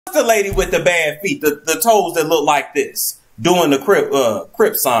The lady with the bad feet, the toes that look like this, doing the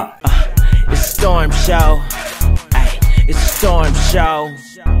crip sign. It's Storm Show. Ay, it's Storm Show.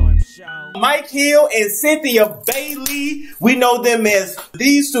 Mike Hill and Cynthia Bailey, we know them as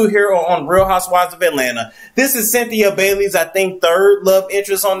these two here on Real Housewives of Atlanta. This is Cynthia Bailey's, I think, third love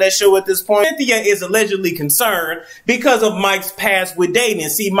interest on that show at this point. Cynthia is allegedly concerned because of Mike's past with dating.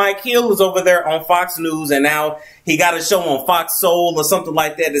 See, Mike Hill is over there on Fox News, and now he got a show on Fox Soul or something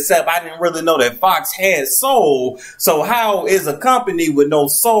like that, except I didn't really know that Fox had soul. So how is a company with no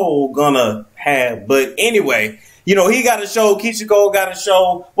soul gonna have? But anyway, you know, he got a show. Keisha Cole got a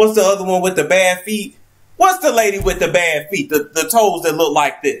show. What's the other one with the bad feet? What's the lady with the bad feet? The toes that look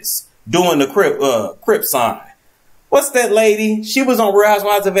like this, doing the crip sign. What's that lady? She was on Real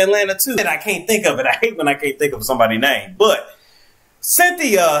Housewives of Atlanta too. And I can't think of it. I hate when I can't think of somebody's name. But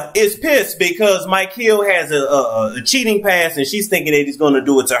Cynthia is pissed because Mike Hill has a cheating past and she's thinking that he's going to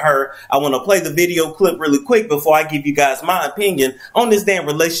do it to her. I want to play the video clip really quick before I give you guys my opinion on this damn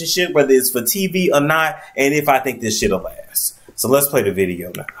relationship, whether it's for TV or not, and if I think this shit'll last. So let's play the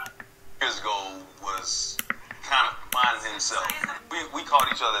video now. Years ago was kind of finding himself. We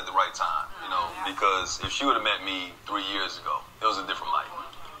caught each other at the right time, you know, because if she would have met me 3 years ago, it was a different life.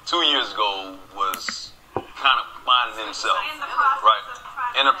 2 years ago was kind of finding himself, right,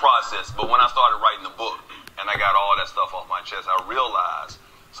 in the process. But when I started writing the book and I got all that stuff off my chest, I realized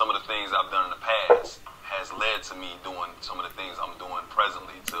some of the things I've done in the past has led to me doing some of the things I'm doing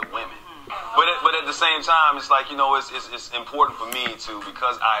presently to women. But at the same time, it's like, you know, it's important for me to,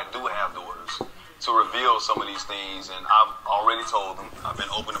 because I do have daughters, to reveal some of these things. And I've already told them, I've been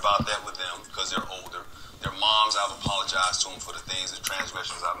open about that with them because they're older. Their moms, I've apologized to them for the things, the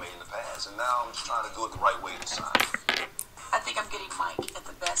transgressions I've made in the past. And now I'm just trying to do it the right way this time. I think I'm getting Mike at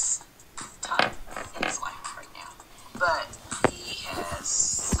the best time in his life right now. But he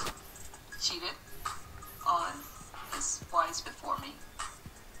has cheated on his wives before me.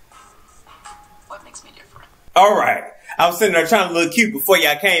 What makes me different? All right. I was sitting there trying to look cute before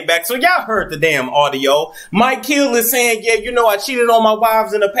y'all came back. So y'all heard the damn audio. Mike Hill is saying, yeah, you know, I cheated on my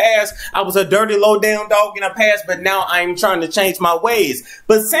wives in the past. I was a dirty, low down dog in the past, but now I'm trying to change my ways.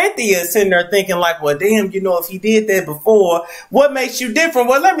 But Cynthia is sitting there thinking like, well, damn, you know, if he did that before, what makes you different?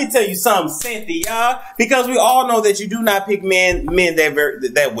 Well, let me tell you something, Cynthia, because we all know that you do not pick men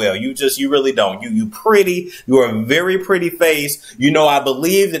that well. You really don't. You pretty. You are a very pretty face. You know, I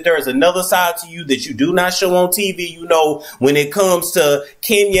believe that there is another side to you that you do not show on TV. You know, when it comes to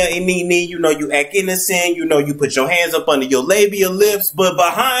Kenya and Nene, you know, you act innocent, you know, you put your hands up under your labia lips, but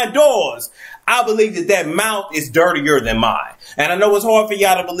behind doors, I believe that that mouth is dirtier than mine. And I know it's hard for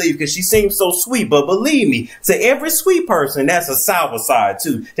y'all to believe because she seems so sweet, but believe me, to every sweet person, that's a sour side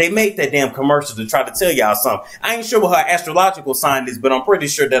too. They make that damn commercial to try to tell y'all something. I ain't sure what her astrological sign is, but I'm pretty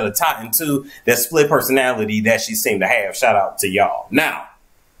sure that a tie into that split personality that she seemed to have. Shout out to y'all. Now,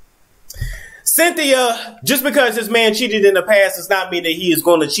 Cynthia, just because this man cheated in the past does not mean that he is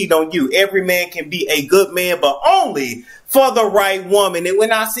going to cheat on you. Every man can be a good man, but only for the right woman. And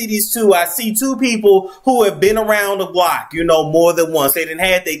when I see these two, I see two people who have been around the block, you know, more than once. They didn't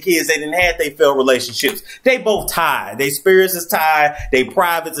have their kids. They didn't have their failed relationships. They both tied. Their spirits is tied. Their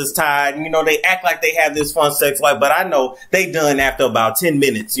privates is tied. And, you know, they act like they have this fun sex life, but I know they done after about 10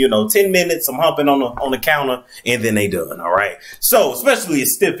 minutes, you know, 10 minutes, some humping on the counter, and then they done. All right. So, especially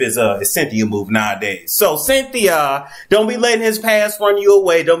as stiff as Cynthia move nowadays. So, Cynthia, don't be letting his past run you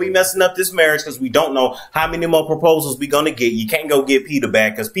away. Don't be messing up this marriage because we don't know how many more proposals we gonna get. You can't go get Peter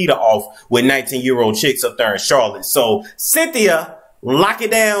back because Peter off with 19-year-old chicks up there in Charlotte. So, Cynthia, lock it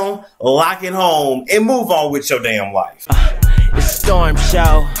down, lock it home, and move on with your damn life. It's Storm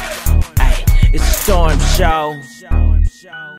Show. Ay, it's Storm Show.